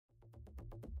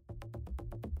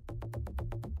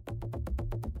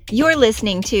You're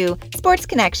listening to Sports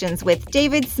Connections with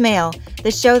David Smale,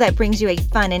 the show that brings you a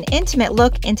fun and intimate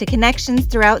look into connections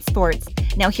throughout sports.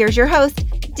 Now here's your host,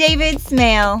 David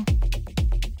Smale.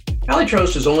 Allie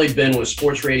Trost has only been with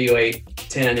Sports Radio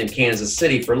 810 in Kansas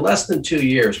City for less than 2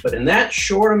 years, but in that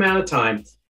short amount of time,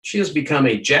 she has become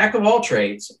a jack of all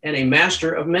trades and a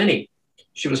master of many.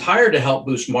 She was hired to help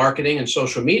boost marketing and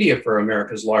social media for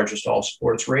America's largest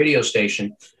all-sports radio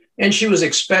station, and she was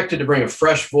expected to bring a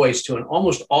fresh voice to an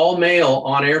almost all-male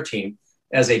on-air team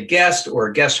as a guest or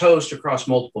a guest host across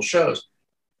multiple shows.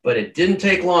 But it didn't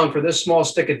take long for this small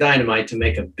stick of dynamite to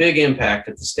make a big impact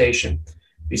at the station.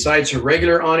 Besides her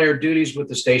regular on-air duties with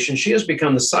the station, she has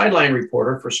become the sideline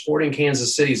reporter for Sporting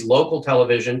Kansas City's local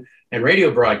television and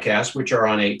radio broadcasts, which are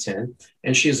on 810.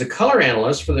 And she is a color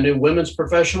analyst for the new women's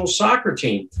professional soccer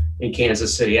team in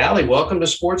Kansas City. Allie, welcome to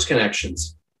Sports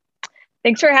Connections.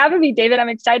 Thanks for having me, David. I'm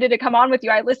excited to come on with you.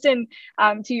 I listen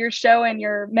to your show and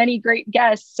your many great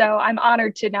guests, so I'm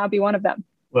honored to now be one of them.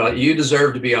 Well, you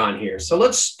deserve to be on here. So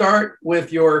let's start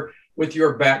with your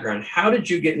background. How did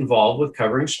you get involved with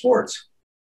covering sports?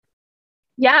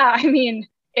 Yeah, I mean,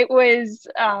 it was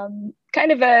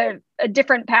kind of a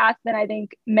different path than I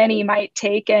think many might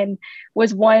take, and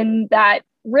was one that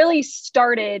really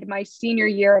started my senior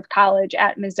year of college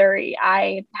at Missouri.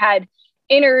 I had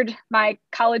entered my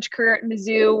college career at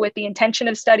Mizzou with the intention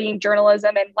of studying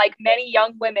journalism, and like many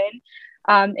young women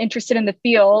interested in the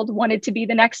field, wanted to be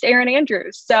the next Erin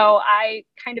Andrews. So I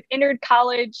kind of entered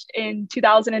college in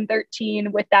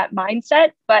 2013 with that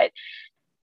mindset, but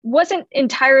wasn't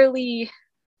entirely,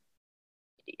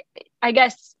 I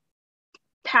guess,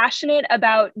 passionate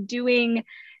about doing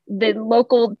the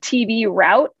local TV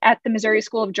route at the Missouri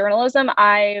School of Journalism.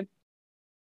 I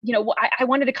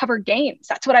wanted to cover games.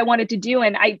 That's what I wanted to do.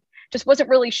 And I just wasn't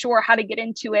really sure how to get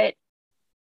into it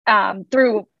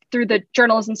through the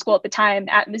journalism school at the time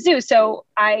at Mizzou. So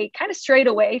I kind of strayed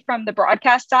away from the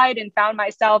broadcast side and found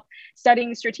myself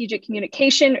studying strategic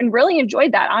communication and really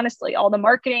enjoyed that, honestly. All the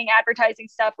marketing, advertising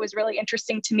stuff was really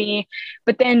interesting to me.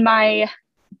 But then my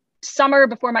summer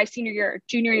before my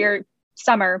junior year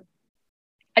summer,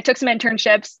 I took some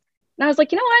internships and I was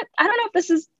like, you know what? I don't know if this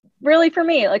is really for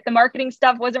me. Like the marketing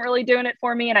stuff wasn't really doing it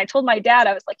for me. And I told my dad,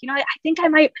 I was like, I think I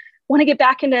might want to get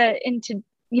back into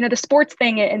the sports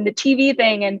thing and the TV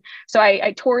thing. And so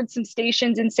I toured some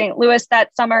stations in St. Louis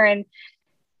that summer, and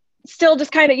still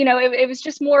just kind of, it was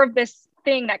just more of this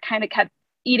thing that kind of kept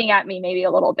eating at me maybe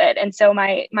a little bit. And so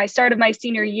my start of my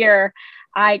senior year,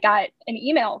 I got an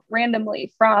email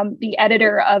randomly from the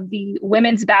editor of the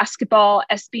women's basketball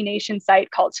SB Nation site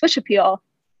called Swish Appeal.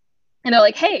 And they're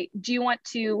like, hey, do you want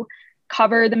to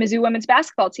cover the Mizzou women's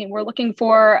basketball team? We're looking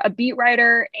for a beat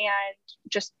writer and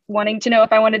just wanting to know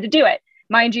if I wanted to do it.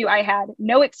 Mind you, I had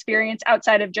no experience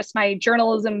outside of just my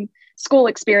journalism school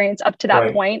experience up to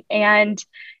that point. And,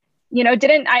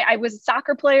 I was a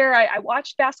soccer player. I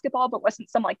watched basketball, but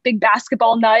wasn't some like big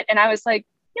basketball nut. And I was like,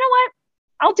 you know what?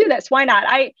 I'll do this. Why not?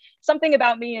 Something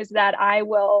about me is that I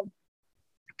will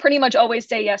pretty much always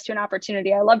say yes to an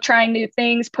opportunity. I love trying new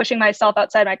things, pushing myself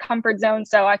outside my comfort zone.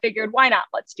 So I figured, why not?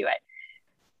 Let's do it.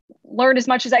 Learned as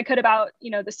much as I could about,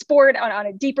 the sport on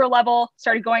a deeper level,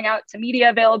 started going out to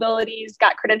media availabilities,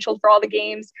 got credentialed for all the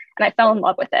games, and I fell in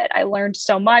love with it. I learned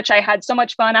so much. I had so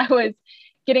much fun. I was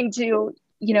getting to,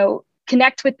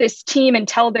 connect with this team and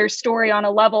tell their story on a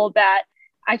level that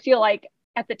I feel like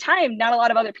at the time, not a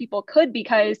lot of other people could,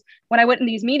 because when I went in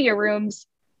these media rooms,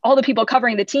 all the people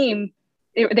covering the team,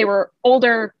 they were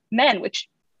older men, which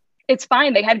it's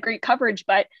fine. They had great coverage,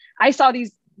 but I saw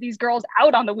these girls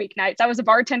out on the weeknights. I was a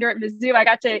bartender at Mizzou. I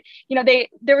got to,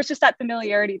 there was just that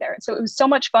familiarity there. So it was so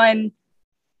much fun.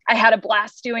 I had a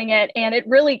blast doing it. And it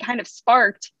really kind of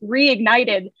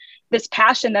reignited this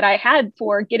passion that I had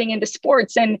for getting into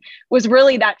sports, and was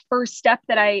really that first step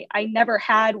that I never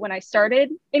had when I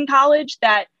started in college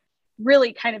that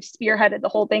really kind of spearheaded the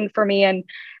whole thing for me. And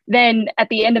then at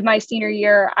the end of my senior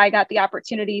year, I got the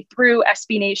opportunity through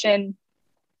SB Nation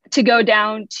to go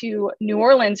down to New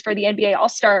Orleans for the NBA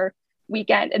All-Star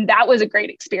weekend. And that was a great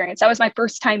experience. That was my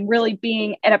first time really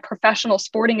being at a professional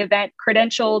sporting event,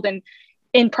 credentialed and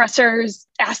in pressers,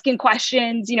 asking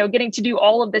questions, getting to do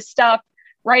all of this stuff,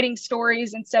 writing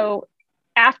stories. And so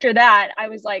after that, I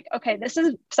was like, okay, this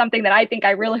is something that I think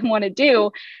I really want to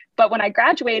do. But when I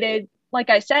graduated, like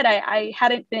I said, I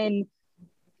hadn't been,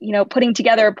 putting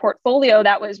together a portfolio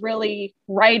that was really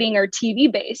writing or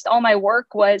TV based. All my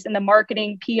work was in the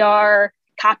marketing, PR,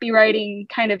 copywriting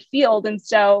kind of field. And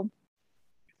so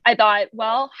I thought,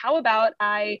 well, how about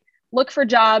I look for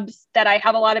jobs that I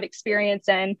have a lot of experience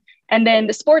in And then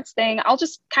the sports thing, I'll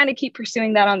just kind of keep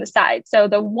pursuing that on the side. So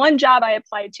the one job I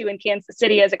applied to in Kansas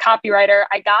City as a copywriter,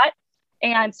 I got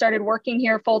and started working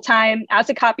here full time as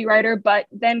a copywriter, but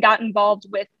then got involved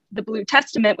with the Blue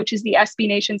Testament, which is the SB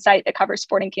Nation site that covers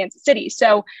sport in Kansas City.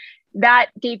 So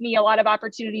that gave me a lot of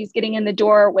opportunities getting in the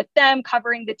door with them,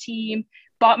 covering the team,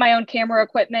 bought my own camera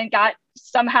equipment, got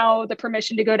somehow the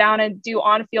permission to go down and do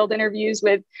on-field interviews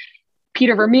with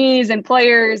Peter Vermees and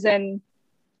players. And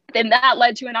then that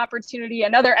led to an opportunity,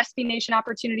 another SB Nation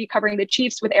opportunity covering the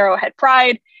Chiefs with Arrowhead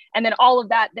Pride. And then all of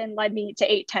that then led me to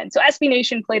 810. So SB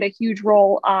Nation played a huge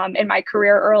role in my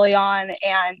career early on.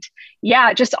 And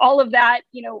yeah, just all of that,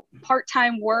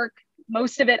 part-time work,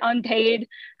 most of it unpaid,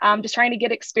 just trying to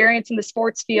get experience in the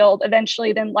sports field,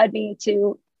 eventually then led me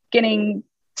to getting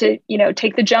to,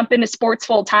 take the jump into sports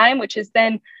full time, which has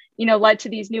then led to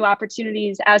these new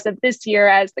opportunities as of this year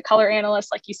as the color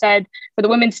analyst, like you said, for the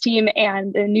women's team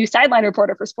and the new sideline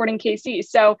reporter for Sporting KC.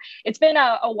 So it's been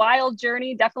a wild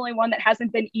journey, definitely one that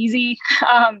hasn't been easy.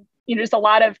 Just a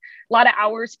lot of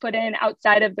hours put in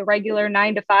outside of the regular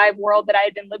 9-to-5 world that I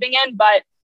had been living in, but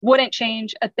wouldn't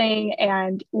change a thing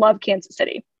and love Kansas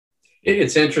City.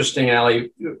 It's interesting,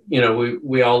 Allie.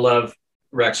 We all love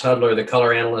Rex Hudler, the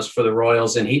color analyst for the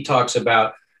Royals, and he talks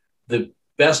about the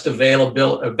best ability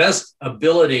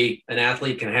an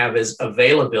athlete can have is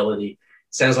availability.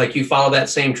 Sounds like you follow that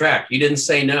same track. You didn't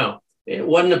say no. It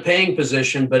wasn't a paying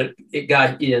position, but it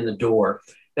got you in the door.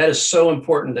 That is so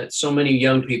important that so many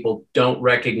young people don't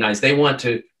recognize. They want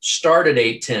to start at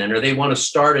 810 or they want to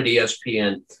start at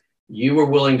ESPN. You were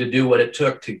willing to do what it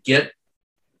took to get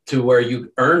to where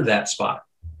you earned that spot.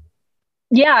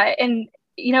 Yeah. And,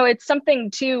 it's something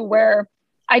too, where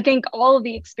I think all of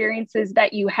the experiences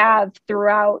that you have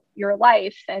throughout your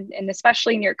life and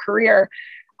especially in your career,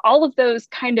 all of those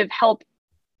kind of help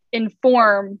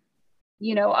inform,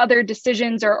 other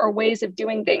decisions or ways of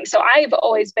doing things. So I've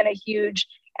always been a huge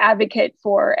advocate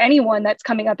for anyone that's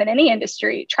coming up in any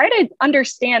industry. Try to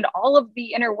understand all of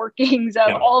the inner workings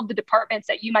of all of the departments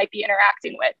that you might be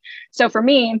interacting with. So for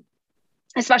me,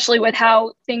 especially with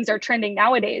how things are trending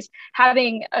nowadays,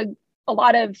 having a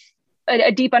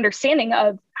deep understanding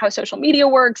of how social media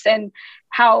works and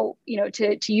how,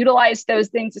 to utilize those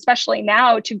things, especially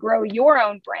now to grow your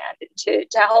own brand, to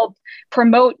help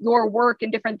promote your work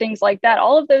and different things like that.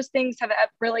 All of those things have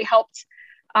really helped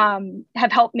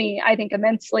me, I think,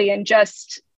 immensely, and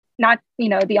just not,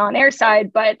 the on-air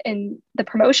side, but in the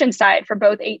promotion side for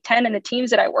both 810 and the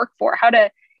teams that I work for, how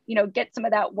to, get some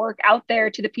of that work out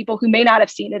there to the people who may not have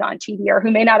seen it on TV or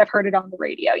who may not have heard it on the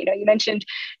radio. You mentioned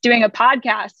doing a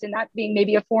podcast and that being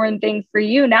maybe a foreign thing for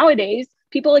you. Nowadays,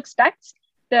 people expect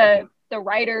the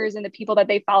writers and the people that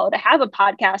they follow to have a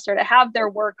podcast or to have their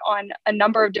work on a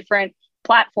number of different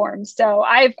platforms. So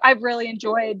I've really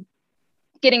enjoyed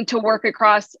getting to work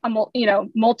across a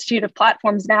multitude of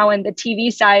platforms now, and the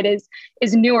TV side is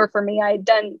newer for me. I had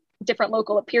done different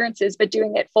local appearances, but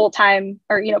doing it full-time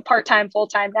or, part-time,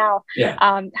 full-time now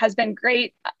has been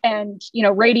great. And,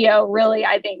 radio really,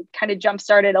 I think, kind of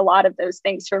jump-started a lot of those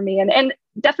things for me and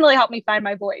definitely helped me find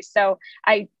my voice. So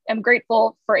I am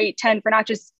grateful for 810 for not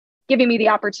just giving me the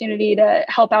opportunity to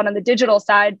help out on the digital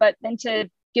side, but then to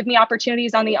give me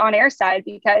opportunities on the on-air side,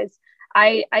 because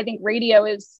I think radio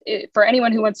is, for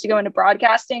anyone who wants to go into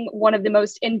broadcasting, one of the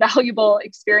most invaluable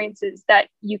experiences that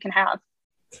you can have.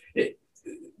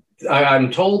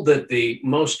 I'm told that the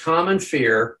most common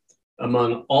fear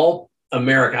among all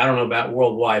America, I don't know about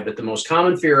worldwide, but the most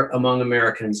common fear among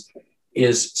Americans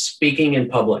is speaking in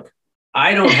public.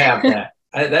 I don't have that.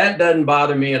 That doesn't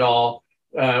bother me at all.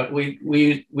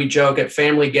 We joke at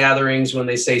family gatherings when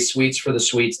they say sweets for the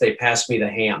sweets, they pass me the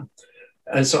ham.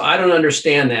 And so I don't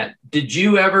understand that. Did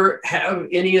you ever have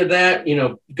any of that,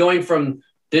 going from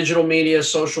digital media,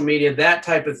 social media, that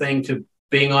type of thing to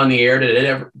being on the air? Did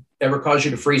it ever cause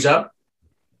you to freeze up?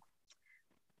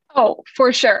 Oh,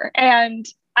 for sure. And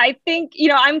I think,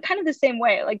 I'm kind of the same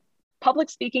way. Like, public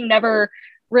speaking never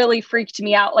really freaked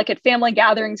me out. Like at family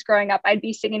gatherings growing up, I'd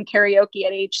be singing karaoke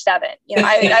at age 7.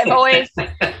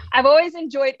 I've always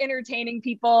enjoyed entertaining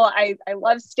people. I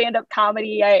love stand-up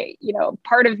comedy.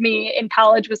 Part of me in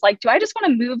college was like, do I just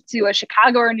want to move to a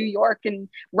Chicago or New York and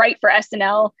write for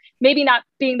SNL? Maybe not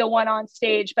being the one on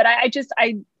stage, but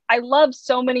I love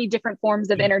so many different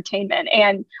forms of entertainment.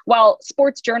 And while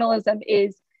sports journalism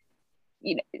is,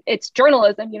 it's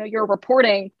journalism, you're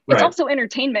reporting, it's also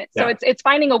entertainment. So it's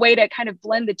finding a way to kind of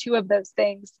blend the two of those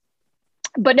things.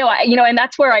 But no, and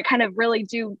that's where I kind of really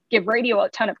do give radio a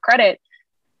ton of credit.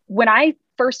 When I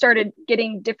first started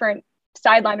getting different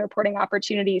sideline reporting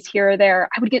opportunities here or there,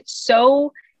 I would get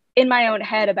so in my own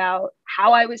head about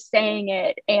how I was saying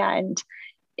it and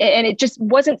and it just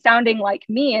wasn't sounding like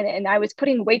me. And I was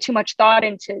putting way too much thought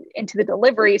into the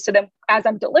delivery. So then as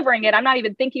I'm delivering it, I'm not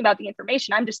even thinking about the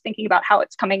information. I'm just thinking about how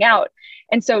it's coming out.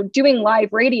 And so doing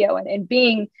live radio and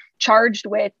being charged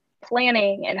with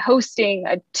planning and hosting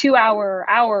a 2-hour,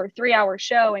 3-hour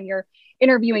show, and you're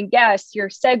interviewing guests, you're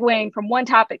segueing from one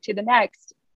topic to the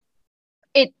next,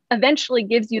 it eventually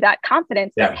gives you that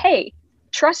confidence that, hey,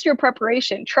 trust your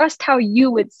preparation, trust how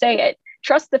you would say it.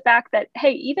 Trust the fact that,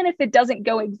 hey, even if it doesn't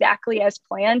go exactly as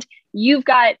planned, you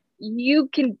can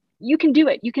do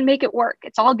it. You can make it work.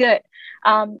 It's all good.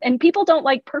 And people don't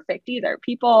like perfect either.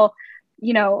 People,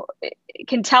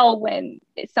 can tell when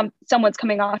someone's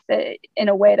coming off in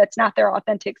a way that's not their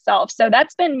authentic self. So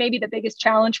that's been maybe the biggest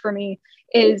challenge for me,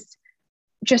 is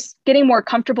just getting more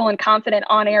comfortable and confident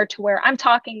on air to where I'm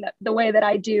talking the way that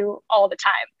I do all the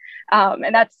time.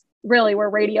 And that's really where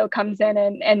radio comes in.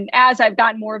 And as I've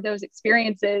gotten more of those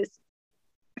experiences,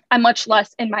 I'm much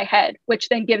less in my head, which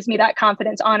then gives me that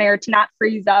confidence on air to not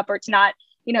freeze up or to not,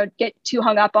 get too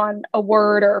hung up on a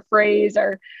word or a phrase,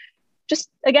 or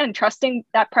just, again, trusting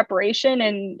that preparation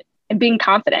and being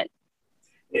confident.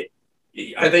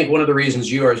 I think one of the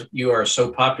reasons you are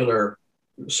so popular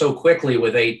so quickly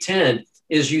with 810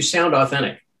 is you sound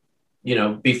authentic.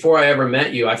 Before I ever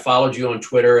met you, I followed you on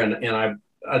Twitter, and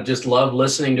I just love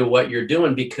listening to what you're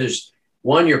doing because,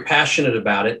 one, you're passionate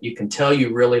about it. You can tell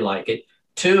you really like it.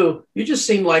 Two, you just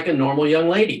seem like a normal young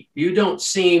lady. You don't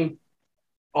seem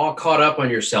all caught up on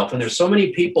yourself. And there's so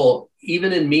many people,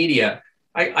 even in media,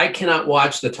 I cannot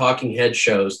watch the talking head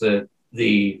shows,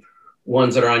 the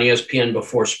ones that are on ESPN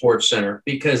before Sports Center,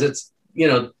 because it's,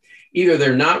 either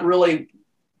they're not really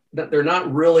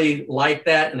like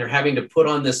that, and they're having to put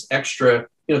on this extra,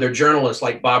 they're journalists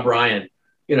like Bob Ryan,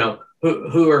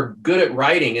 who are good at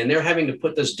writing, and they're having to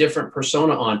put this different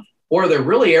persona on, or they're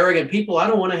really arrogant people I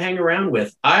don't want to hang around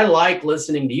with. I like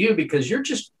listening to you because you're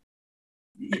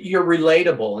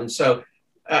relatable. And so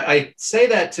I say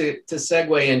that to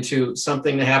segue into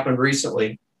something that happened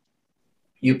recently.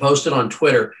 You posted on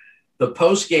Twitter the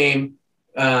post game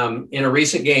in a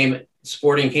recent game,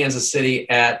 Sporting Kansas City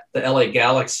at the LA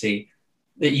Galaxy,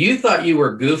 that you thought you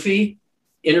were goofy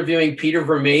interviewing Peter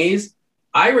Vermees.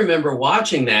 I remember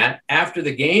watching that after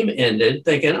the game ended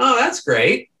thinking, oh, that's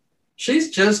great. She's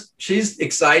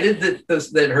excited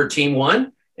that her team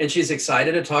won, and she's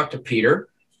excited to talk to Peter.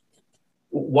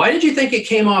 Why did you think it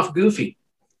came off goofy?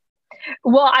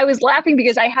 Well, I was laughing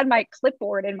because I had my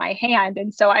clipboard in my hand.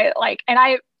 And so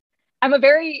I'm a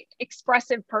very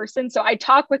expressive person. So I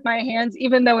talk with my hands,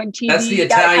 even though in TV. That's the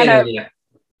Italian in you.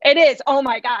 It is. Oh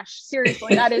my gosh.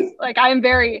 Seriously. That is I'm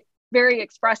very, very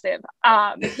expressive.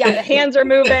 The hands are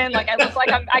moving. Like I look like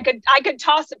I could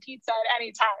toss a pizza at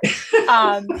any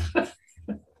time.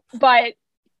 But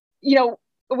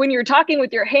when you're talking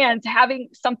with your hands, having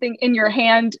something in your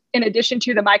hand in addition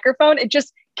to the microphone, it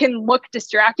just can look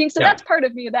distracting. So that's part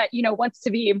of me that, wants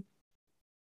to be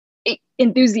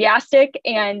enthusiastic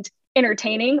and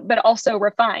entertaining, but also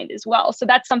refined as well. So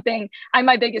that's something. I'm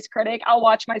my biggest critic. I'll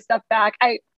watch my stuff back.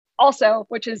 I also,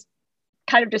 which is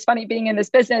kind of just funny being in this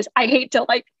business, I hate to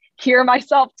hear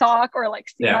myself talk or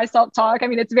see myself talk. I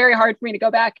mean, it's very hard for me to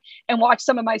go back and watch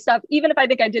some of my stuff, even if I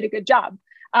think I did a good job.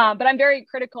 But I'm very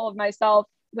critical of myself,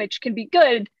 which can be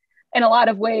good in a lot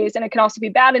of ways, and it can also be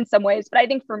bad in some ways. But I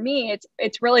think for me,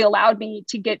 it's really allowed me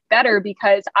to get better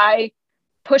because I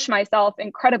push myself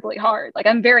incredibly hard.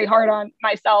 I'm very hard on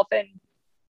myself, and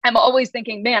I'm always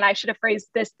thinking, man, I should have phrased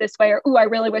this way, or, ooh, I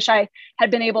really wish I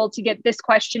had been able to get this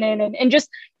question in, and just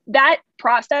that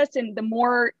process. And the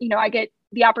more, I get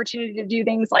the opportunity to do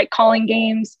things like calling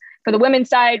games for the women's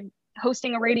side,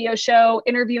 hosting a radio show,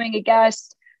 interviewing a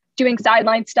guest, doing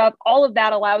sideline stuff, all of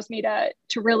that allows me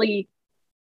to really,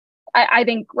 I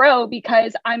think, grow,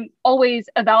 because I'm always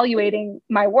evaluating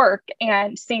my work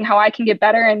and seeing how I can get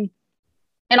better, and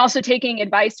also taking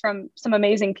advice from some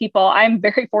amazing people. I'm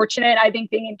very fortunate, I think,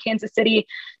 being in Kansas City,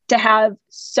 to have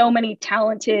so many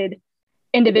talented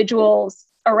individuals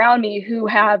around me who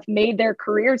have made their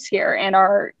careers here and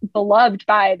are beloved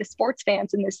by the sports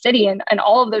fans in this city. And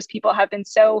all of those people have been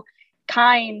so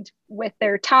kind with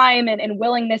their time and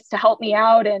willingness to help me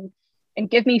out and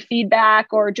give me feedback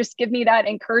or just give me that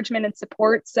encouragement and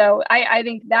support. So I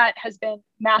think that has been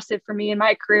massive for me in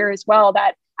my career as well,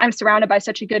 that I'm surrounded by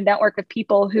such a good network of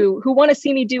people who want to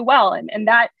see me do well. And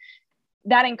that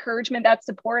encouragement, that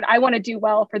support, I want to do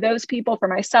well for those people, for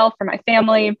myself, for my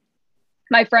family,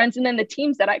 my friends, and then the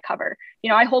teams that I cover.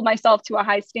 I hold myself to a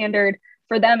high standard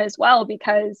for them as well,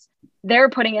 because they're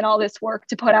putting in all this work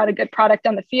to put out a good product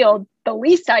on the field. The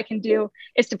least I can do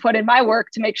is to put in my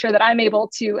work to make sure that I'm able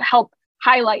to help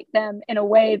highlight them in a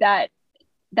way that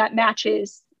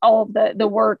matches all of the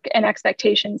work and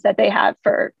expectations that they have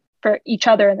for each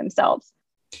other and themselves.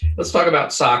 Let's talk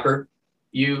about soccer.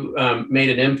 You made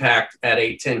an impact at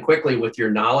 810 quickly with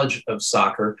your knowledge of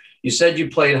soccer. You said you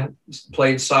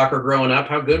played soccer growing up.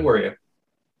 How good were you?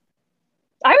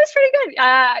 I was pretty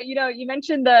good. You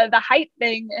mentioned the height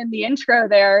thing in the intro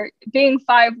there. Being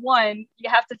 5'1", you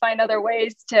have to find other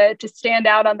ways to stand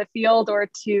out on the field or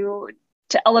to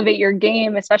elevate your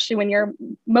game, especially when you're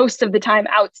most of the time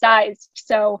outsized.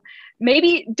 So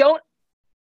maybe don't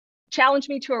challenge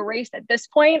me to a race at this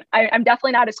point. I'm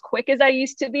definitely not as quick as I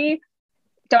used to be.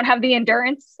 Don't have the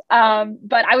endurance,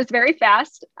 but I was very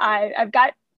fast. I've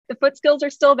got the foot skills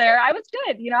are still there. I was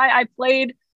good. I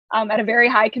played at a very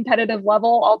high competitive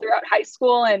level all throughout high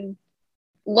school and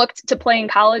looked to play in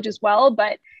college as well.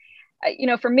 But,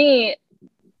 for me,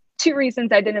 two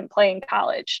reasons I didn't play in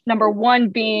college. Number one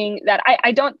being that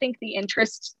I don't think the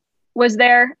interest was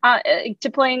there to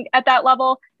playing at that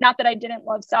level. Not that I didn't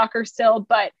love soccer still,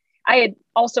 but I had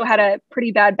also had a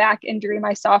pretty bad back injury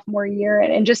my sophomore year,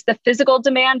 and just the physical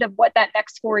demand of what that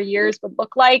next 4 years would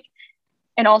look like.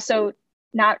 And also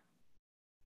not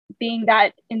being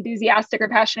that enthusiastic or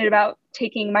passionate about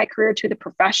taking my career to the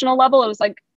professional level. It was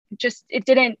like, it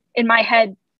didn't in my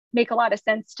head make a lot of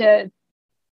sense to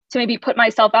maybe put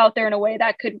myself out there in a way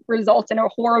that could result in a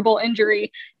horrible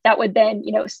injury that would then,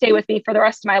 stay with me for the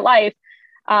rest of my life.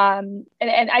 And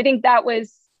I think that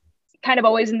was kind of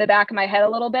always in the back of my head a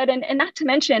little bit. And not to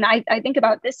mention, I think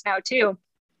about this now too.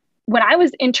 When I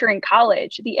was entering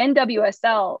college, the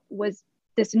NWSL was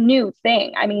this new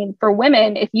thing. I mean, for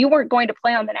women, if you weren't going to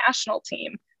play on the national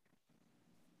team,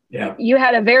 you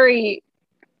had a very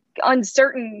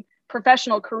uncertain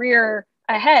professional career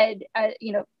ahead,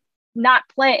 not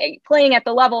playing at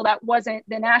the level that wasn't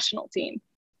the national team.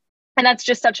 And that's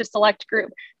just such a select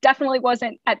group. Definitely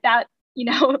wasn't at that,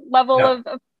 level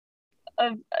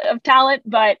of talent,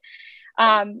 but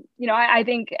I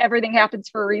think everything happens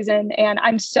for a reason. And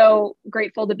I'm so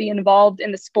grateful to be involved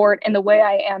in the sport in the way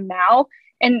I am now.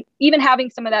 And even having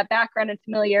some of that background and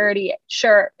familiarity,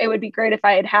 sure, it would be great if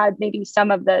I had had maybe some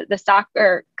of the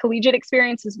soccer collegiate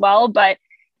experience as well, but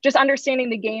just understanding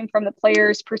the game from the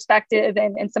player's perspective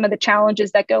and some of the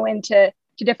challenges that go into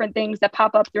different things that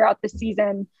pop up throughout the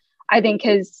season, I think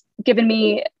has given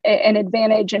me an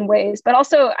advantage in ways. But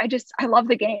also, I love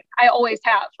the game. I always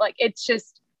have. Like, it's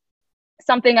just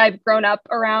something I've grown up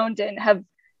around and have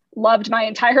loved my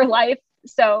entire life.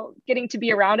 So getting to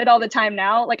be around it all the time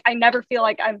now, like, I never feel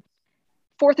like I'm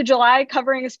 4th of July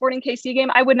covering a Sporting KC game.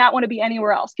 I would not want to be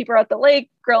anywhere else. People are at the lake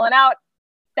grilling out.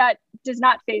 That does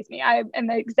not faze me. I am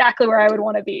exactly where I would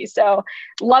want to be. So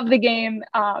love the game.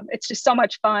 It's just so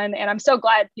much fun. And I'm so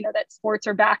glad, that sports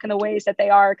are back in the ways that they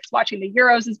are, because watching the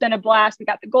Euros has been a blast. We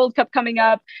got the Gold Cup coming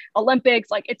up, Olympics.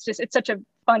 Like, it's such a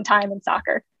fun time in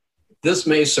soccer. This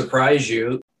may surprise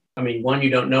you. I mean, one,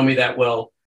 you don't know me that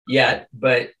well yet,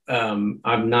 but I'm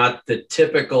not the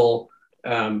typical,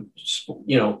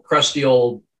 crusty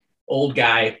old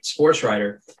guy sports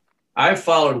writer. I've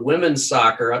followed women's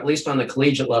soccer, at least on the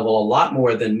collegiate level, a lot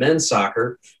more than men's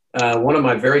soccer. One of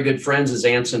my very good friends is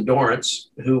Anson Dorrance,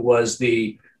 who was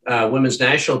the women's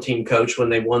national team coach when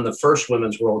they won the first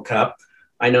Women's World Cup.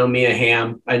 I know Mia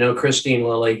Hamm. I know Christine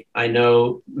Lilly. I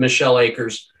know Michelle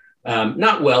Akers.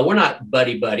 Not well, we're not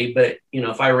buddy, but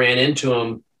if I ran into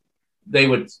them, they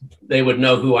would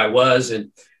know who I was.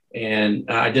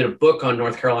 And I did a book on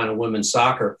North Carolina women's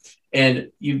soccer.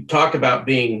 And you talked about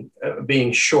being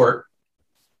short,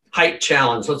 height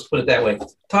challenge. Let's put it that way.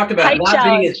 Talked about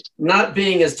not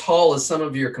being as tall as some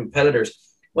of your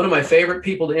competitors. One of my favorite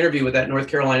people to interview with that North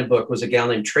Carolina book was a gal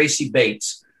named Tracy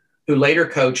Bates, who later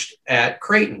coached at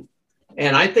Creighton.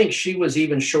 And I think she was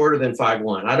even shorter than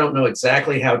 5'1". I don't know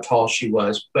exactly how tall she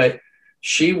was, but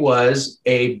she was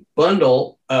a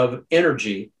bundle of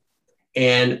energy.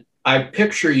 And I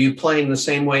picture you playing the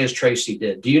same way as Tracy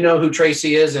did. Do you know who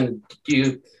Tracy is? And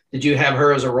did you have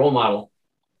her as a role model?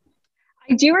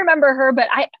 I do remember her, but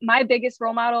my biggest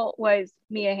role model was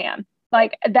Mia Hamm.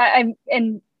 Like that,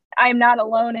 I'm not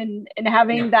alone in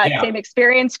having that same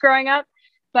experience growing up.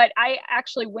 But I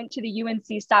actually went to the UNC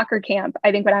soccer camp,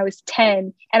 I think when I was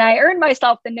 10, and I earned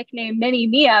myself the nickname Mini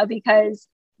Mia because,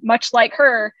 much like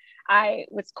her, I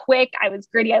was quick, I was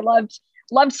gritty, I loved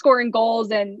scoring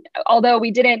goals. And although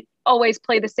we didn't always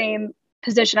play the same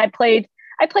position, I played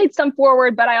some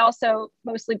forward, but I also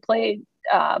mostly played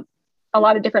a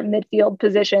lot of different midfield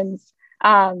positions.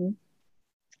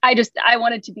 I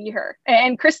wanted to be her.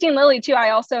 And Christine Lilly too.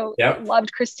 I also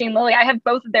loved Christine Lilly. I have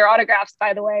both of their autographs,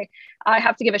 by the way. I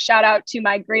have to give a shout out to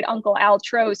my great uncle, Al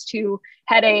Trost, who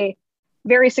had a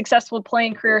very successful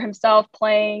playing career himself,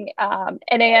 playing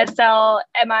NASL,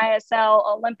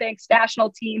 MISL, Olympics, national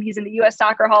team. He's in the U.S.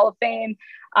 Soccer Hall of Fame.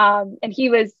 And he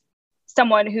was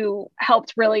someone who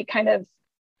helped really kind of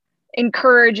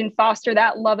encourage and foster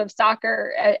that love of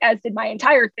soccer, as did my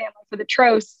entire family. For the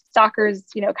Trost, soccer is,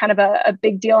 kind of a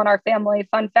big deal in our family.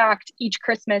 Fun fact, each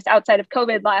Christmas outside of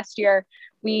COVID last year,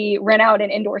 we rent out an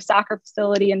indoor soccer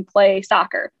facility and play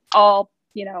soccer. All,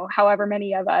 however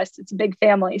many of us, it's a big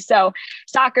family. So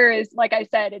soccer is, like I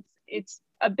said, it's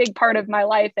a big part of my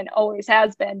life and always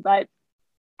has been. But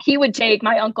he would take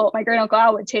my great uncle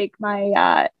Al would take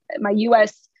my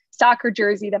U.S. soccer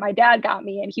jersey that my dad got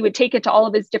me, and he would take it to all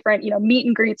of his different, meet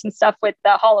and greets and stuff with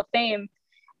the Hall of Fame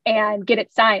and get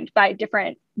it signed by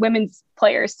different women's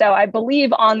players. So I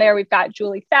believe on there, we've got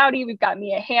Julie Foudy, we've got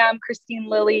Mia Hamm, Christine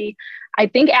Lilly. I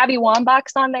think Abby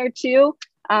Wambach's on there too.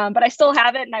 But I still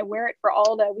have it and I wear it for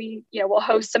all that we'll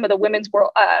host some of the women's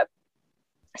world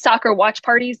soccer watch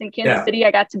parties in Kansas City.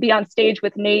 I got to be on stage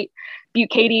with Nate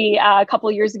Bukaty a couple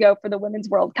of years ago for the Women's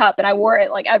World Cup, and I wore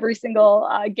it like every single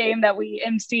game that we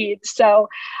emceed. So,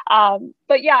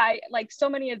 but yeah, so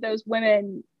many of those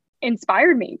women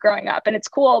inspired me growing up, and it's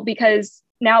cool because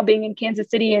now being in Kansas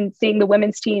City and seeing the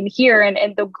women's team here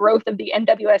and the growth of the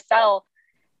NWSL,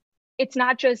 it's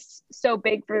not just so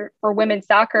big for women's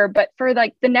soccer, but for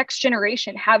the next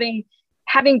generation, having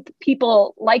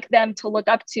people like them to look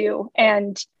up to.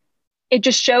 And it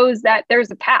just shows that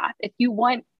there's a path. If you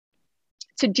want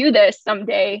to do this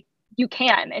someday, you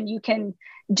can, and you can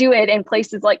do it in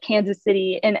places like Kansas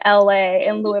City, in LA,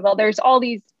 in Louisville. There's all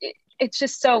these, it's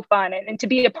just so fun. And to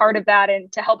be a part of that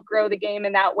and to help grow the game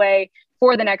in that way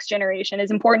for the next generation is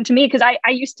important to me, because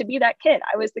I used to be that kid.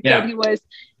 I was the kid who was,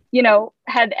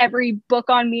 had every book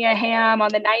on Mia Hamm,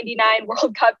 on the 99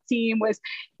 World Cup team, was,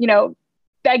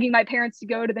 begging my parents to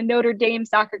go to the Notre Dame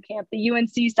soccer camp, the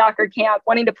UNC soccer camp,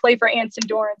 wanting to play for Anson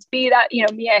Dorrance, be that,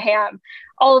 Mia Hamm.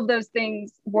 All of those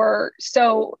things were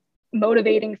so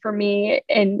motivating for me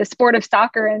in the sport of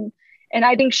soccer, and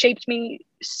I think shaped me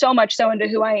so much so into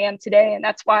who I am today. And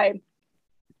that's why,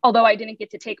 although I didn't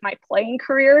get to take my playing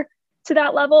career to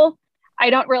that level, I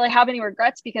don't really have any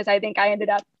regrets, because I think I ended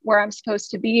up where I'm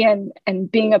supposed to be,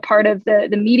 and being a part of the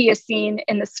media scene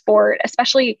in the sport,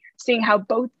 especially seeing how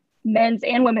both men's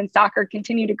and women's soccer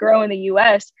continue to grow in the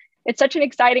US. It's such an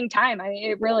exciting time. I mean,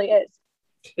 it really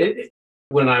is.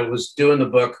 When I was doing the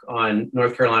book on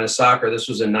North Carolina soccer, this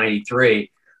was in 93.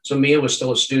 So Mia was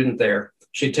still a student there.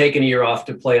 She'd taken a year off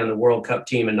to play on the World Cup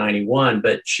team in 91,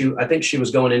 but I think she was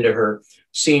going into her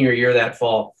senior year that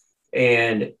fall.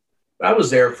 And I was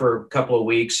there for a couple of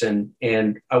weeks, and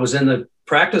I was in the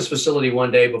practice facility one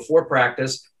day before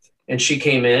practice, and she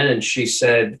came in and she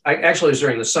said, actually it was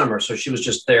during the summer, so she was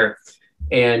just there.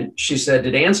 And she said,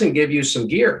 "Did Anson give you some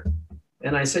gear?"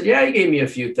 And I said, "Yeah, he gave me a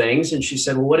few things." And she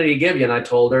said, "Well, what did he give you?" And I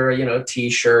told her, a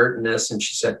t-shirt and this. And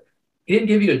she said, "He didn't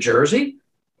give you a jersey?"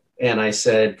 And I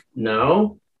said,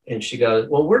 "No." And she goes,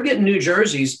 "Well, we're getting new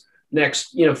jerseys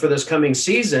next, for this coming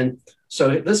season.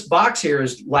 So this box here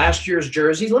is last year's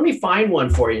jerseys. Let me find one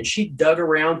for you." And she dug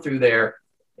around through there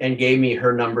and gave me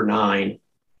her number 9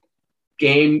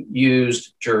 game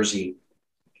used jersey.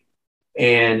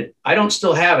 And I don't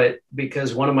still have it,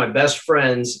 because one of my best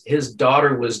friends, his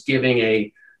daughter was giving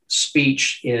a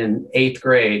speech in 8th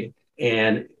grade,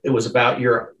 and it was about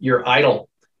your idol.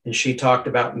 And she talked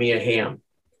about Mia Hamm.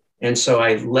 And so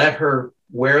I let her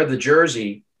wear the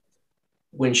jersey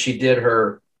when she did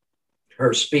her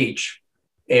speech.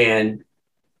 And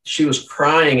she was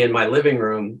crying in my living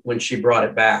room when she brought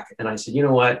it back. And I said, "You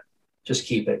know what? Just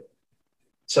keep it."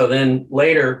 So then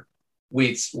later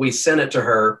we sent it to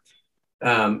her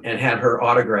and had her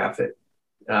autograph it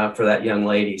for that young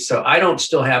lady. So I don't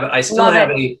still have it. I still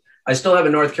have a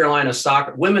North Carolina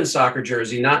women's soccer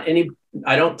jersey.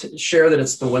 I don't share that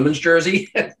it's the women's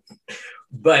jersey,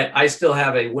 but I still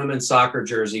have a women's soccer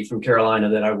jersey from Carolina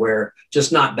that I wear,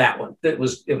 just not that one. It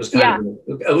was it was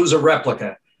a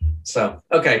replica. So,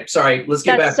 okay, sorry. Let's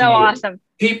get back to you. That's so awesome.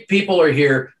 People are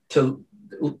here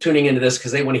tuning into this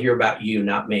because they want to hear about you,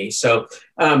 not me. So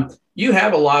you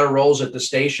have a lot of roles at the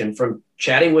station, from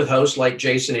chatting with hosts like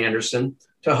Jason Anderson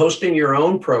to hosting your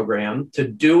own program to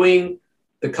doing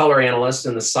the color analyst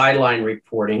and the sideline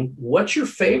reporting. What's your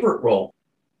favorite role?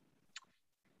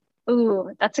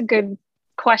 Ooh, that's a good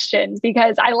question,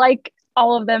 because I like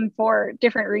all of them for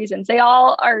different reasons. They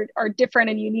all are different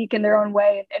and unique in their own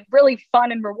way, and really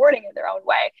fun and rewarding in their own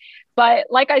way. But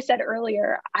like I said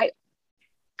earlier,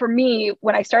 for me,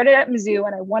 when I started at Mizzou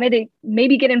and I wanted to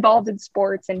maybe get involved in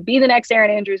sports and be the next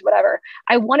Erin Andrews, whatever,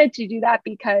 I wanted to do that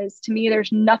because to me,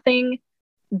 there's nothing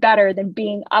better than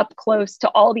being up close to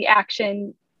all the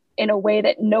action in a way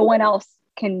that no one else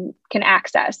can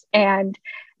access. And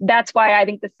that's why I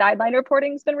think the sideline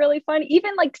reporting has been really fun.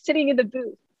 Even like sitting in the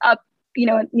booth up,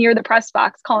 near the press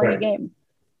box calling a game.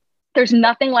 There's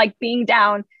nothing like being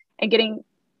down and getting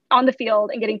on the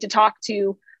field and getting to talk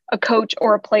to a coach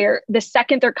or a player the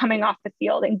second they're coming off the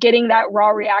field and getting that raw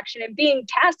reaction and being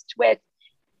tasked with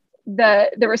the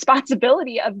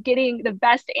responsibility of getting the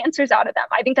best answers out of them.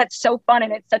 I think that's so fun,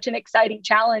 and it's such an exciting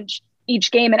challenge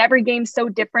each game, and every game's so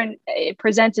different. It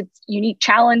presents its unique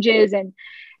challenges.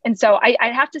 And so I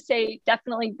have to say,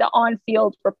 definitely the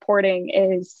on-field reporting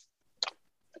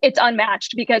it's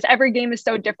unmatched, because every game is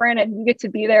so different, and you get to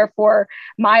be there for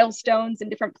milestones in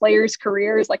different players'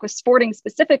 careers. Like with Sporting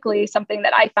specifically, something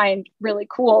that I find really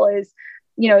cool is,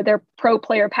 their pro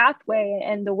player pathway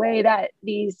and the way that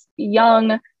these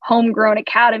young homegrown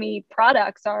academy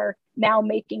products are now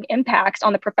making impacts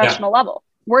on the professional level.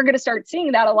 We're going to start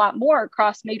seeing that a lot more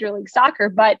across Major League Soccer,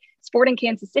 but Sporting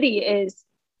Kansas City is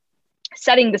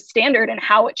setting the standard and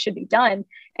how it should be done.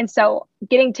 And so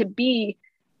getting to be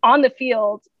on the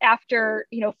field after,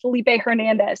 Felipe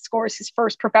Hernandez scores his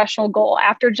first professional goal,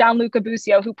 after Gianluca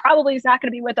Busio, who probably is not going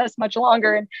to be with us much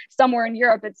longer and somewhere in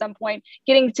Europe at some point,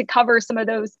 getting to cover some of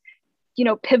those,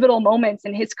 pivotal moments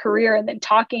in his career, and then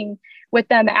talking with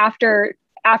them after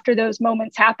those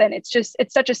moments happen. It's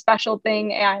such a special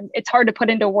thing. And it's hard to put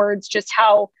into words just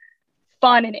how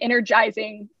fun and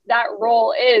energizing that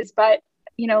role is. But,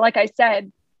 like I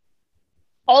said,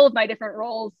 all of my different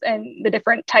roles and the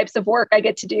different types of work I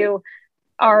get to do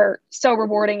are so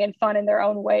rewarding and fun in their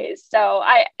own ways. So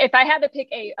if I had to pick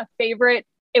a favorite,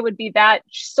 it would be that,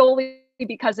 solely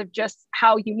because of just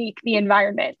how unique the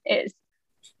environment is.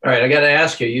 All right, I got to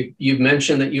ask you, you've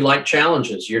mentioned that you like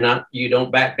challenges. You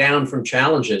don't back down from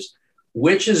challenges.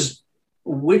 I'm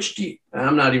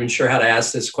not even sure how to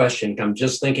ask this question. I'm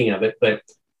just thinking of it, but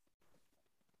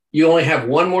you only have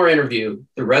one more interview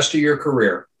the rest of your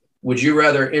career. Would you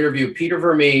rather interview Peter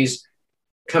Vermes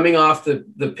coming off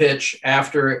the pitch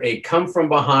after a come from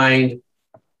behind,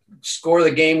 score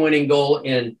the game-winning goal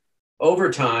in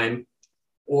overtime,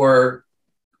 or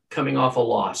coming off a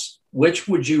loss? Which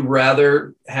would you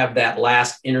rather have that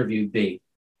last interview be?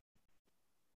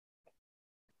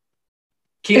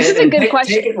 This is a good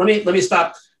question. Let me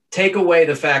stop. Take away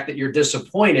the fact that you're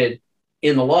disappointed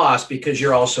in the loss because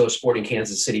you're also a Sporting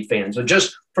Kansas City fan. So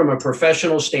just from a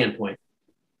professional standpoint.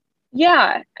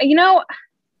 Yeah.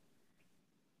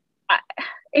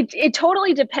 It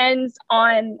totally depends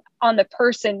on the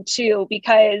person too,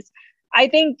 because I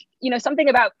think, something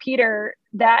about Peter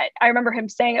that I remember him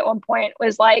saying at one point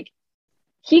was like,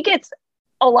 he gets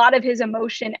a lot of his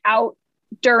emotion out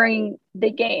during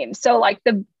the game. So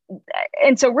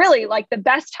really like the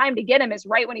best time to get him is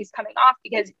right when he's coming off,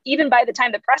 because even by the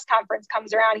time the press conference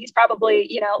comes around, he's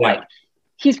probably, like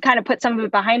he's kind of put some of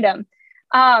it behind him.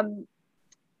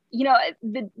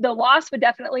 The loss would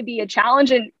definitely be a challenge.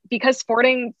 And because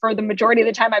Sporting, for the majority of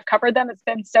the time I've covered them, it's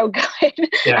been so good.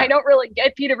 Yeah. I don't really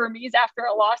get Peter Vermes after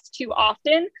a loss too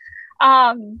often.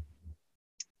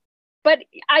 But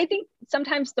I think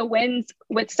sometimes the wins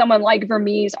with someone like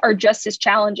Vermes are just as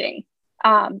challenging,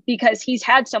 because he's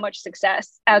had so much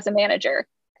success as a manager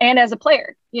and as a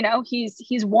player.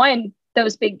 He's won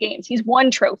those big games. He's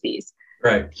won trophies.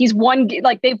 Right. He's won,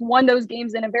 they've won those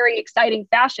games in a very exciting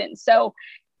fashion. So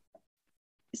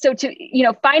to,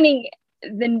 finding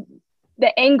the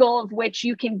angle of which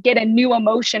you can get a new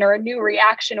emotion or a new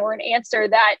reaction or an answer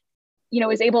that,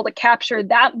 is able to capture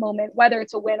that moment, whether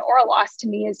it's a win or a loss, to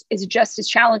me is just as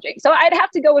challenging. So I'd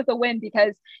have to go with a win,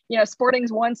 because,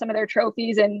 Sporting's won some of their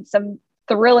trophies in some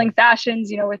thrilling fashions,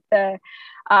 with the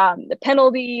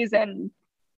penalties and,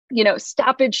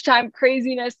 stoppage time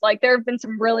craziness. Like, there have been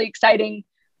some really exciting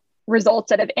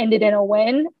results that have ended in a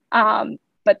win.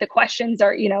 But the questions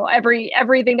are,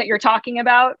 everything that you're talking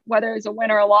about, whether it's a win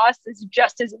or a loss, is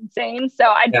just as insane. So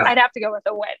I'd have to go with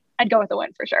a win. I'd go with a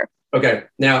win for sure. Okay.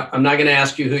 Now, I'm not going to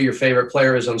ask you who your favorite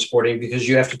player is on Sporting, because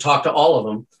you have to talk to all of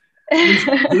them.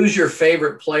 Who's your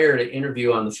favorite player to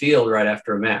interview on the field right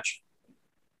after a match?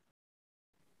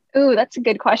 Ooh, that's a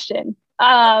good question.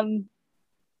 I'll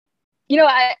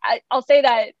say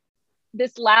that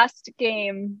this last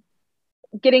game,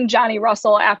 getting Johnny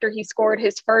Russell after he scored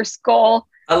his first goal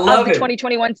of the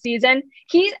 2021 season.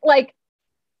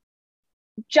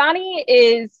 Johnny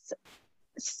is,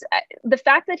 the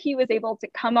fact that he was able to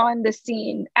come on the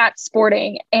scene at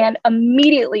Sporting and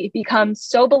immediately become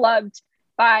so beloved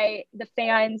by the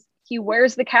fans. He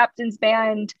wears the captain's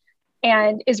band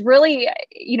and is really,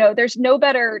 there's no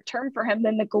better term for him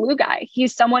than the glue guy.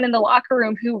 He's someone in the locker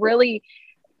room who really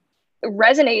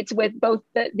resonates with both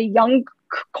the young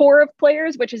core of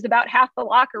players, which is about half the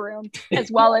locker room,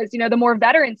 as well as, the more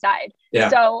veteran side. Yeah.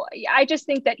 So I just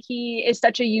think that he is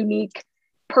such a unique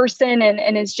person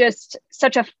and is just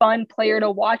such a fun player to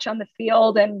watch on the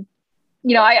field. And,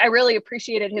 I really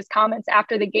appreciated his comments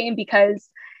after the game, because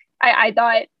I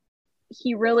thought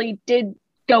he really did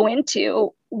go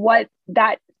into what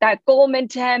that goal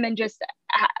meant to him. And just,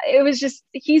 it was just,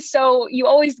 you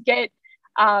always get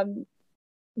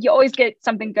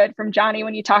something good from Johnny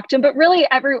when you talk to him, but really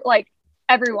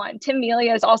everyone. Tim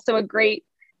Melia is also a great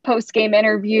post-game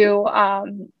interview,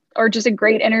 or just a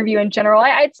great interview in general.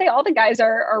 I'd say all the guys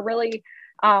are really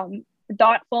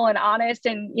thoughtful and honest.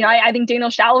 And, I think Daniel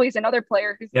Shalhoub is another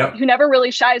player who never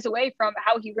really shies away from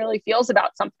how he really feels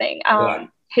about something.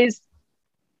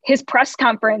 His press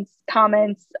conference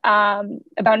comments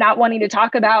about not wanting to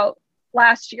talk about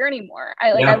last year anymore.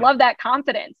 I love that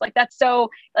confidence. That's so,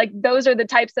 those are the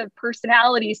types of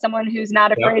personalities, someone who's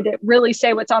not afraid to really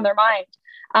say what's on their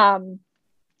mind.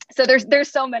 So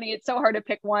there's so many, it's so hard to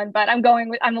pick one, but I'm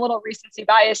a little recency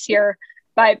bias here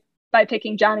by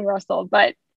picking Johnny Russell.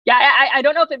 But yeah, I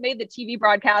don't know if it made the TV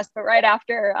broadcast, but right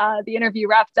after the interview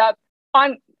wrapped up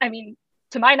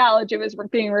to my knowledge, it was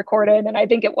being recorded, and I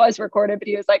think it was recorded, but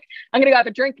he was like, I'm going to go have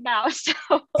a drink now. So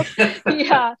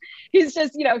yeah, he's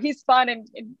just, he's fun, and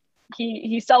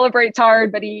he celebrates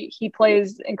hard, but he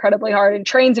plays incredibly hard and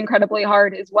trains incredibly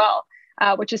hard as well,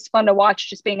 which is fun to watch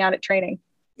just being out at training.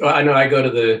 Well, I know I go to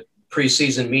the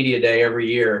preseason media day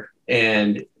every year,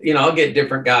 and, I'll get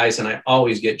different guys, and I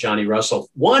always get Johnny Russell.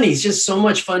 One, he's just so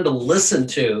much fun to listen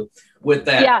to with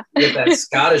that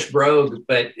Scottish brogue,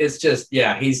 but it's just,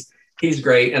 he's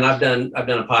great. And I've done a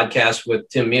podcast with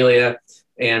Tim Melia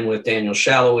and with Daniel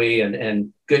Shalhoub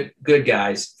and good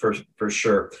guys for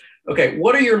sure. Okay.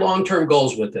 What are your long-term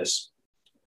goals with this?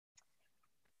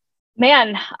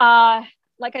 Man,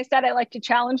 like I said, I like to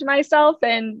challenge myself.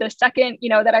 And the second,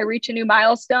 that I reach a new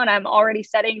milestone, I'm already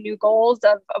setting new goals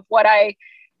of what I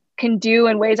can do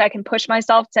and ways I can push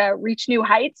myself to reach new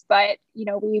heights. But,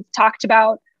 we've talked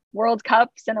about World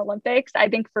Cups and Olympics. I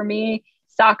think for me,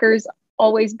 soccer's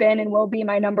always been and will be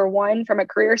my number one from a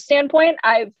career standpoint.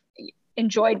 I've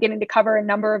enjoyed getting to cover a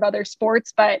number of other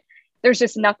sports, but there's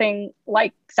just nothing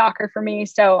like soccer for me.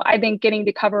 So I think getting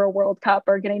to cover a World Cup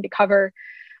or getting to cover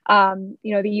the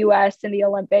US and the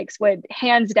Olympics would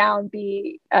hands down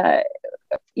be,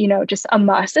 just a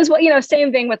must as well.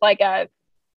 Same thing with like a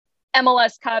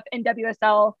MLS Cup and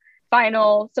WSL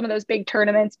final, some of those big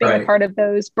tournaments, being a part of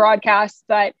those broadcasts.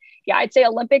 But yeah, I'd say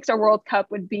Olympics or World Cup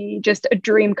would be just a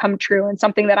dream come true and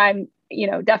something that I'm,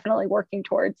 definitely working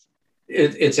towards.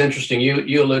 It's interesting.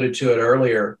 You alluded to it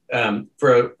earlier.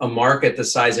 For a market the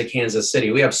size of Kansas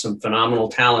City, we have some phenomenal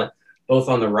talent, both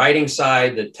on the writing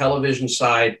side, the television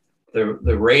side,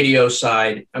 the radio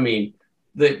side. I mean,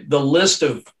 the list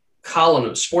of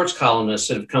sports columnists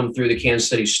that have come through the Kansas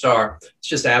City Star, it's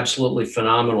just absolutely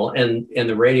phenomenal. And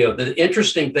the radio, the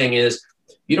interesting thing is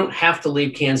you don't have to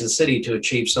leave Kansas City to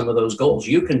achieve some of those goals.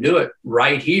 You can do it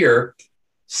right here,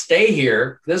 stay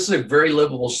here. This is a very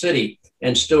livable city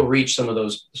and still reach some of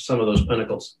those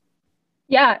pinnacles.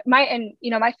 Yeah.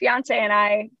 My fiance and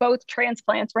I, both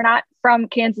transplants. We're not from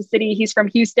Kansas City. He's from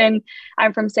Houston.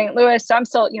 I'm from St. Louis. So I'm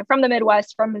still, from the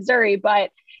Midwest, from Missouri,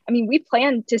 but we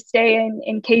plan to stay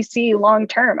in KC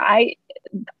long-term.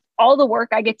 All the work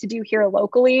I get to do here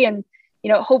locally and,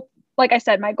 hope, like I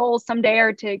said, my goals someday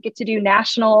are to get to do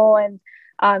national and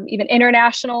even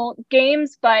international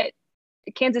games, but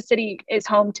Kansas City is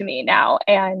home to me now.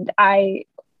 And I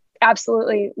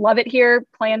absolutely love it here,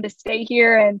 plan to stay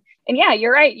here. And yeah,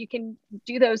 you're right. You can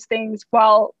do those things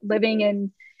while living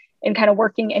and kind of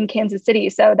working in Kansas City.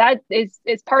 So that is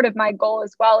part of my goal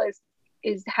as well,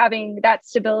 is having that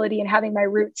stability and having my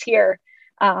roots here.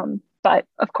 But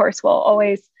of course, we'll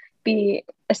always be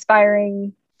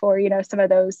aspiring for, some of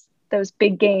those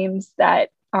big games that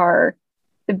are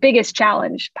the biggest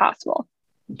challenge possible.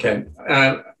 Okay.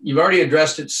 You've already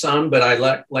addressed it some, but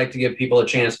I'd like to give people a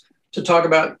chance to talk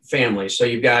about family. So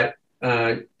you've got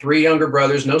 3 younger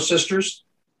brothers, no sisters?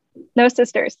 No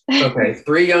sisters. Okay.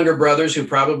 3 younger brothers who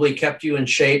probably kept you in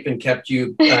shape and kept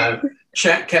you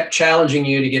kept challenging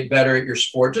you to get better at your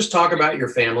sport. Just talk about your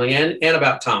family and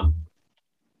about Tom.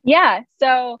 Yeah.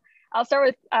 So I'll start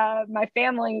with my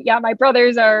family. Yeah. My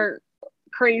brothers are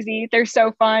crazy. They're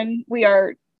so fun. We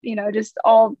are, just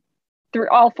all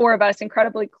 4 of us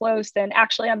incredibly close. And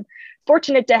actually I'm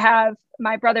fortunate to have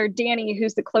my brother, Danny,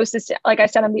 who's the closest. Like I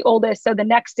said, I'm the oldest. So the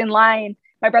next in line,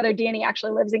 my brother, Danny,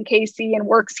 actually lives in KC and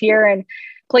works here and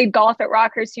played golf at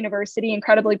Rockhurst University.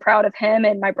 Incredibly proud of him.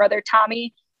 And my brother,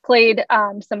 Tommy, played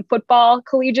some football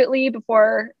collegiately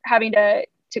before having to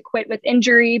to quit with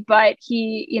injury, but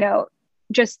he,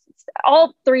 just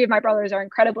all three of my brothers are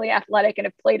incredibly athletic and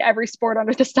have played every sport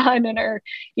under the sun and are,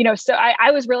 so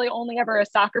I was really only ever a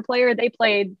soccer player. They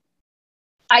played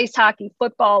ice hockey,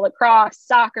 football, lacrosse,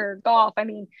 soccer, golf. I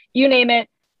mean, you name it,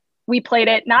 we played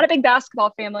it. Not a big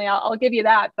basketball family, I'll give you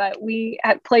that, but we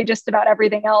had played just about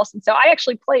everything else. And so I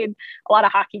actually played a lot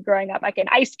of hockey growing up. I can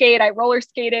ice skate, I roller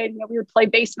skated, we would play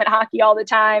basement hockey all the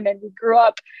time. And we grew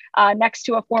up next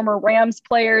to a former Rams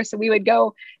player. So we would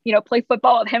go, play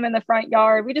football with him in the front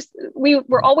yard. We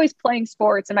were always playing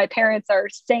sports, and my parents are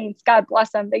saints, God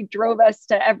bless them. They drove us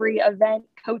to every event,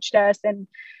 coached us, and,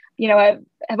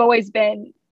 have always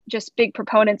been just big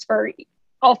proponents for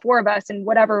all four of us and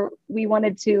whatever we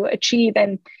wanted to achieve.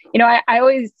 And, I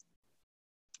always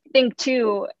think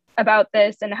too about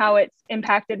this and how it's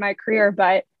impacted my career,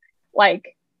 but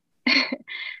like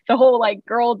the whole like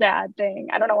girl dad thing,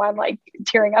 I don't know why I'm like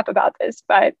tearing up about this,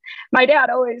 but my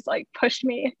dad always like pushed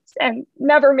me and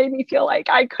never made me feel like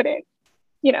I couldn't,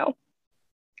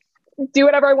 do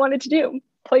whatever I wanted to do.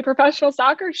 Play professional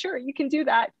soccer? Sure, you can do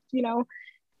that,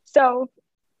 So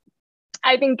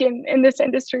I think in this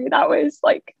industry, that was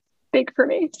like big for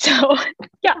me. So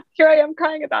yeah, here I am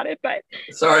crying about it, but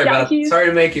sorry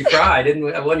to make you cry.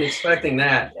 I wasn't expecting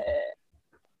that.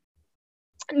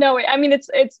 No, I mean,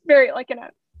 it's very like in a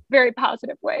very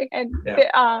positive way. And,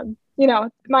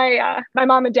 my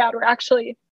mom and dad were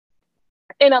actually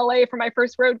in LA for my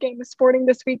first road game with Sporting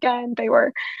this weekend. They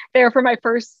were there for my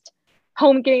first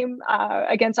home game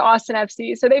against Austin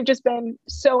FC. So they've just been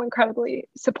so incredibly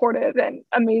supportive and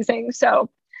amazing. So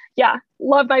yeah,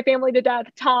 love my family to death.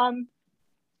 Tom,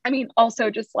 I mean, also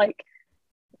just like,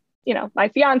 my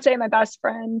fiance, my best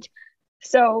friend.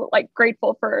 So like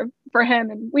grateful for him.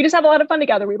 And we just have a lot of fun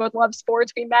together. We both love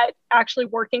sports. We met actually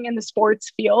working in the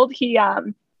sports field. He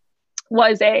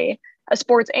was a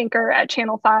sports anchor at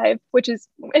Channel 5, which is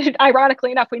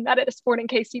ironically enough, we met at a Sporting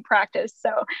KC practice. So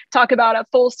talk about a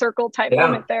full circle type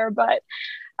moment there. But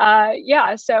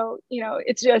so,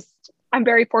 it's just, I'm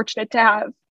very fortunate to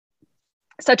have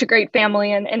such a great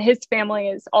family, and his family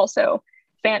is also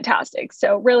fantastic.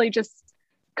 So really just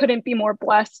couldn't be more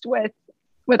blessed with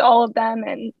all of them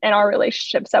and our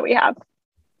relationships that we have.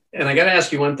 And I got to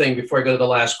ask you one thing before I go to the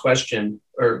last question,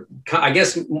 or I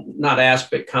guess not ask,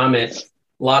 but comment.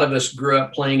 A lot of us grew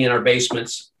up playing in our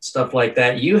basements, stuff like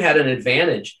that. You had an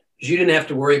advantage because you didn't have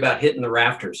to worry about hitting the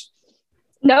rafters.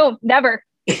 No, never.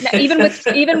 even with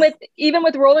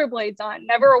rollerblades on,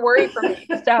 never a worry for me.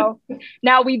 So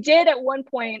now we did at one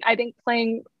point, I think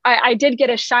I did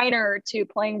get a shiner to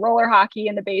playing roller hockey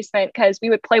in the basement because we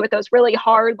would play with those really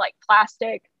hard, like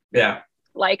plastic,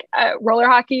 like roller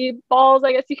hockey balls,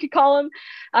 I guess you could call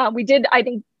them. We did, I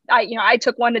think, I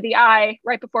took one to the eye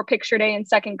right before picture day in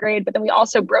second grade, but then we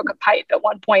also broke a pipe at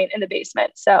one point in the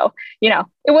basement. So, it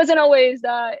wasn't always,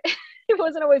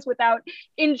 without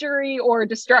injury or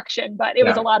destruction, but it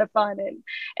was a lot of fun.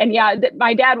 And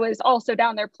my dad was also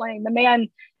down there playing. The man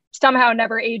somehow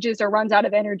never ages or runs out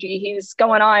of energy. He's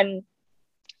going on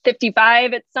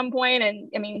 55 at some point. And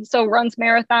I mean, he still runs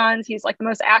marathons. He's like the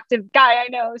most active guy I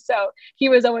know. So he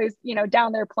was always,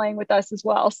 down there playing with us as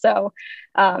well. So,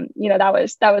 that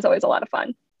was always a lot of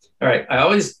fun. All right. I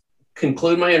always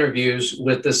conclude my interviews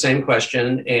with the same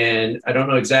question. And I don't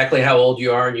know exactly how old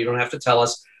you are, and you don't have to tell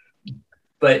us,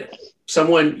 but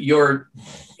someone your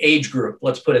age group,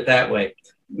 let's put it that way,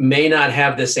 may not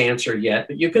have this answer yet,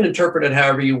 but you can interpret it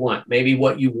however you want. Maybe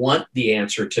what you want the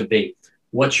answer to be.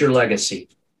 What's your legacy?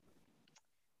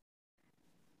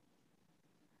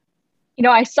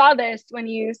 I saw this when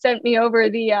you sent me over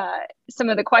the some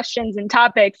of the questions and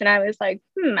topics, and I was like,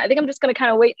 I think I'm just going to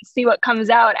kind of wait and see what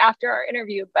comes out after our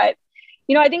interview. But,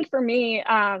 I think for me,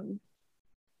 I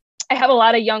have a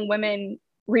lot of young women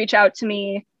reach out to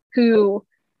me who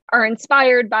are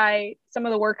inspired by some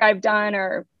of the work I've done,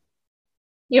 or,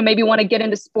 maybe want to get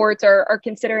into sports or are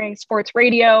considering sports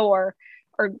radio or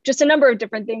just a number of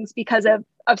different things because of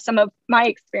some of my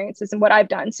experiences and what I've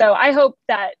done. So I hope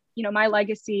that, my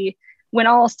legacy, when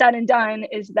all said and done,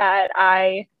 is that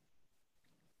I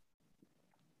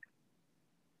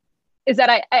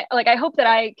hope that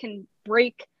I can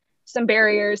break some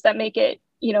barriers that make it,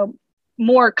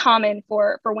 more common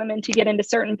for women to get into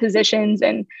certain positions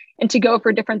and to go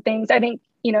for different things. I think,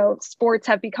 sports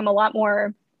have become a lot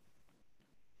more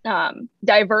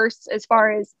diverse as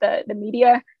far as the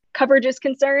media coverage is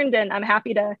concerned. And I'm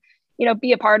happy to,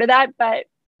 be a part of that. But,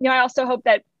 I also hope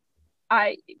that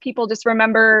people just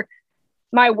remember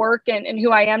my work and who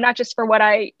I am, not just for what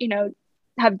I,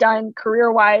 have done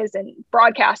career-wise and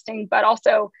broadcasting, but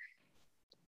also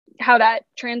how that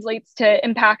translates to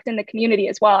impact in the community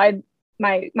as well.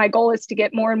 my goal is to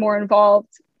get more and more involved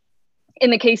in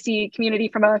the KC community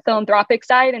from a philanthropic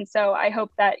side. And so I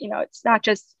hope that, it's not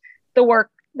just the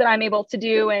work that I'm able to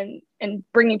do and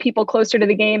bringing people closer to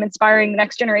the game, inspiring the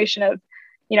next generation of,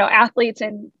 athletes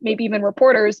and maybe even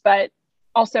reporters, but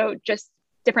also just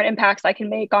different impacts I can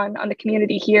make on the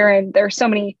community here. And there are so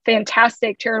many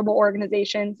fantastic charitable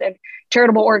organizations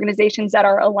that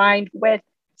are aligned with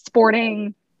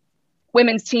sporting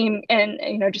women's team. And,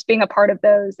 just being a part of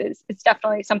those is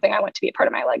definitely something I want to be a part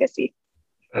of my legacy.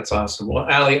 That's awesome. Well,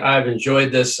 Allie, I've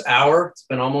enjoyed this hour. It's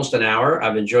been almost an hour.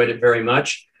 I've enjoyed it very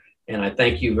much. And I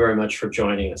thank you very much for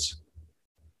joining us.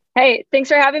 Hey, thanks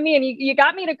for having me. And you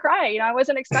got me to cry. I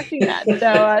wasn't expecting that. So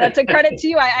that's a credit to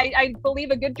you. I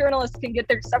believe a good journalist can get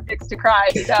their subjects to cry.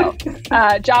 So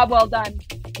job well done.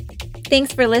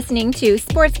 Thanks for listening to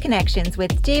Sports Connections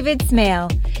with David Smale.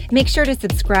 Make sure to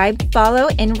subscribe, follow,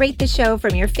 and rate the show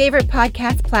from your favorite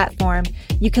podcast platform.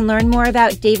 You can learn more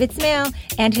about David Smale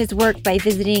and his work by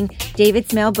visiting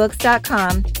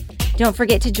davidsmalebooks.com. Don't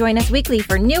forget to join us weekly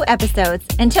for new episodes.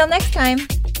 Until next time.